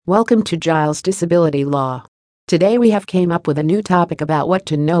Welcome to Giles Disability Law. Today we have came up with a new topic about what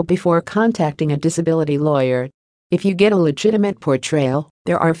to know before contacting a disability lawyer. If you get a legitimate portrayal,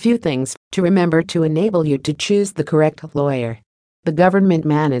 there are a few things to remember to enable you to choose the correct lawyer. The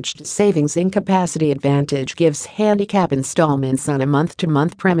government-managed Savings Incapacity Advantage gives handicap installments on a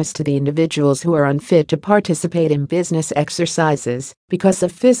month-to-month premise to the individuals who are unfit to participate in business exercises because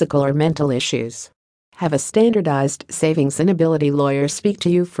of physical or mental issues. Have a standardized savings inability lawyer speak to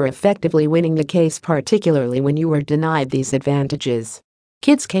you for effectively winning the case, particularly when you are denied these advantages.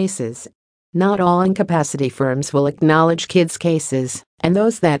 Kids cases. Not all incapacity firms will acknowledge kids cases, and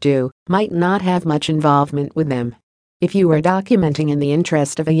those that do might not have much involvement with them. If you are documenting in the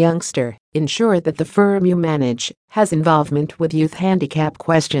interest of a youngster, ensure that the firm you manage has involvement with youth handicap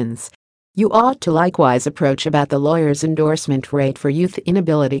questions. You ought to likewise approach about the lawyer's endorsement rate for youth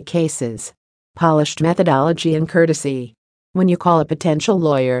inability cases. Polished methodology and courtesy. When you call a potential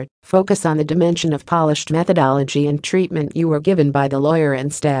lawyer, focus on the dimension of polished methodology and treatment you were given by the lawyer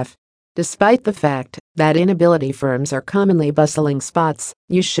and staff. Despite the fact that inability firms are commonly bustling spots,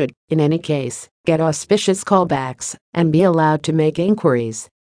 you should, in any case, get auspicious callbacks and be allowed to make inquiries.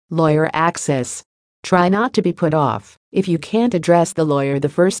 Lawyer access. Try not to be put off if you can't address the lawyer the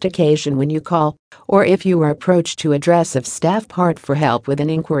first occasion when you call, or if you are approached to address of staff part for help with an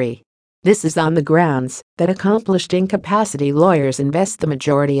inquiry. This is on the grounds that accomplished incapacity lawyers invest the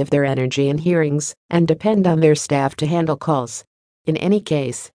majority of their energy in hearings and depend on their staff to handle calls. In any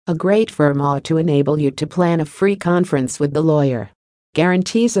case, a great firm ought to enable you to plan a free conference with the lawyer.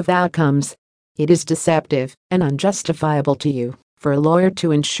 Guarantees of outcomes. It is deceptive and unjustifiable to you for a lawyer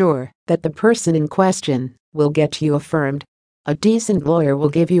to ensure that the person in question will get you affirmed. A decent lawyer will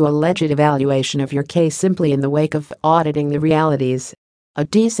give you a legit evaluation of your case simply in the wake of auditing the realities. A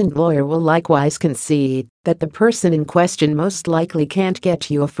decent lawyer will likewise concede that the person in question most likely can't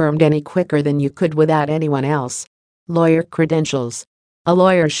get you affirmed any quicker than you could without anyone else. Lawyer credentials. A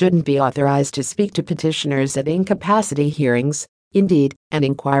lawyer shouldn't be authorized to speak to petitioners at incapacity hearings. Indeed, an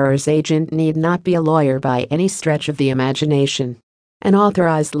inquirer's agent need not be a lawyer by any stretch of the imagination. An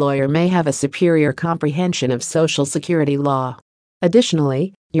authorized lawyer may have a superior comprehension of Social Security law.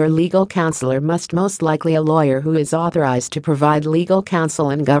 Additionally, your legal counselor must most likely a lawyer who is authorized to provide legal counsel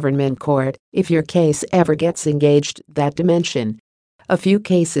in government court if your case ever gets engaged that dimension. A few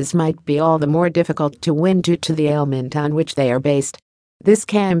cases might be all the more difficult to win due to the ailment on which they are based. This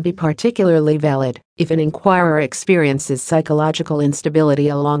can be particularly valid if an inquirer experiences psychological instability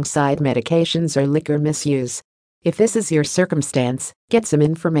alongside medications or liquor misuse. If this is your circumstance, get some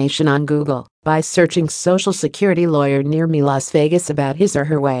information on Google by searching Social Security lawyer near me Las Vegas about his or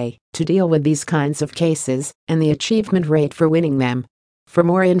her way to deal with these kinds of cases and the achievement rate for winning them. For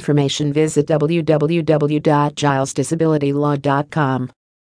more information, visit www.gilesdisabilitylaw.com.